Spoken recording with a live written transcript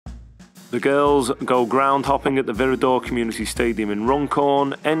The girls go ground hopping at the Viridor Community Stadium in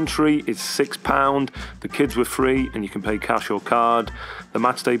Runcorn. Entry is £6. The kids were free and you can pay cash or card. The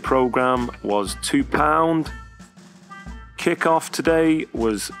matchday programme was £2. Kick-off today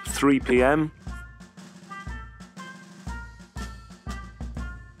was 3 p.m.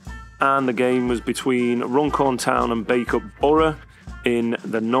 And the game was between Runcorn Town and Bacup Borough in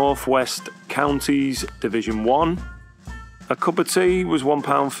the North West Counties Division 1. A cup of tea was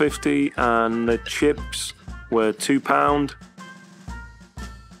 £1.50 and the chips were £2.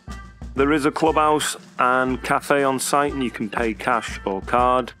 There is a clubhouse and cafe on site and you can pay cash or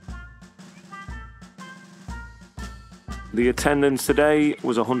card. The attendance today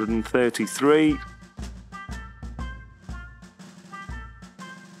was 133.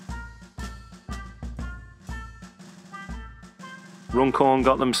 Runcorn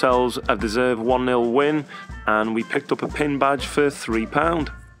got themselves a deserved 1-0 win and we picked up a pin badge for £3.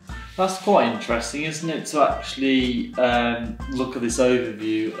 That's quite interesting, isn't it, to actually look at this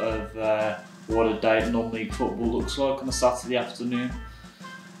overview of what a day at non-league football looks like on a Saturday afternoon.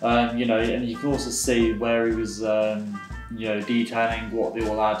 You know, and you can also see where he was, you know, detailing what they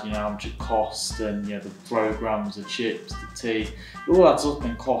all had, you know, how much it cost, and you know, the programmes, the chips, the tea. It all adds up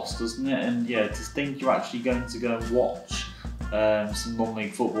in cost, doesn't it? And yeah, to think you're actually going to go and watch some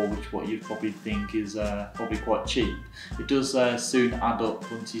non-league football, which what you'd probably think is probably quite cheap, it does soon add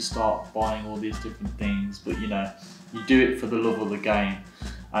up once you start buying all these different things. But you know, you do it for the love of the game,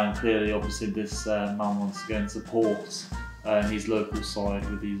 and clearly, obviously, this man wants to go and support his local side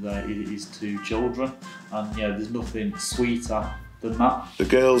with his two children, and you know, there's nothing sweeter than that. The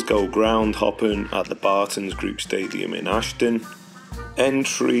girls go ground hopping at the Bartons Group Stadium in Ashton.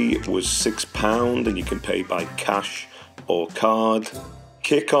 Entry was £6 and you can pay by cash or card.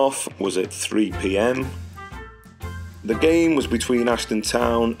 Kick-off was at 3 p.m. The game was between Ashton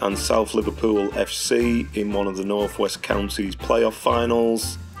Town and South Liverpool FC in one of the North West Counties playoff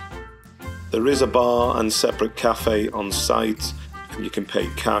finals. There is a bar and separate cafe on site and you can pay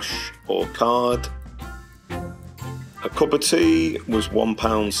cash or card. A cup of tea was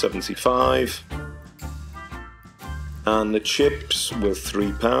 £1.75 and the chips were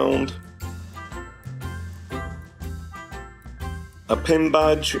 £3. A pin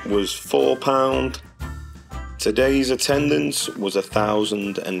badge was £4. Today's attendance was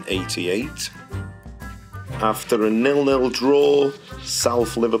 1,088. After a 0-0 draw,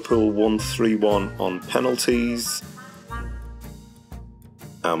 South Liverpool won 3-1 on penalties.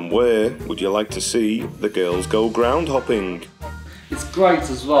 And where would you like to see the girls go ground hopping? It's great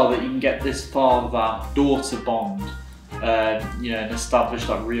as well that you can get this far of that daughter bond, you know, and establish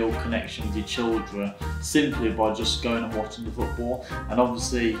that real connection with your children simply by just going and watching the football. And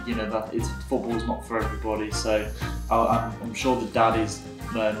obviously, you know, that football's not for everybody, so I'm sure the dad is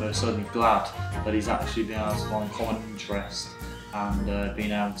most certainly glad that he's actually been able to find common interest and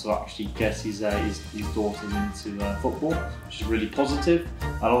being able to actually get his daughters into football, which is really positive.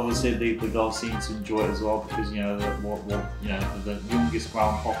 And obviously the girls seem to enjoy it as well, because you know they're the youngest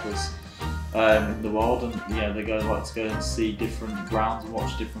ground hoppers in the world, and yeah, they like to go and see different grounds and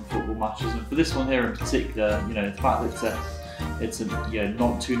watch different football matches. And for this one here in particular, you know, the fact that it's a you know,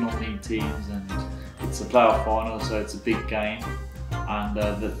 not two non-league teams and it's a playoff final, so it's a big game, and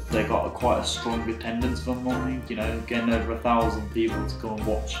that they got quite a strong attendance from non-league. You know, getting over 1,000 people to come and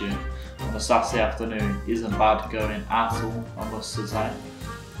watch you on a Saturday afternoon isn't bad going at all, I must say.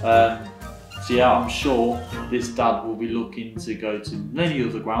 So yeah, I'm sure this dad will be looking to go to many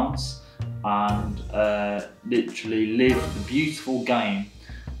other grounds and literally live the beautiful game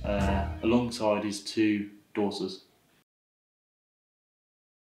alongside his two daughters.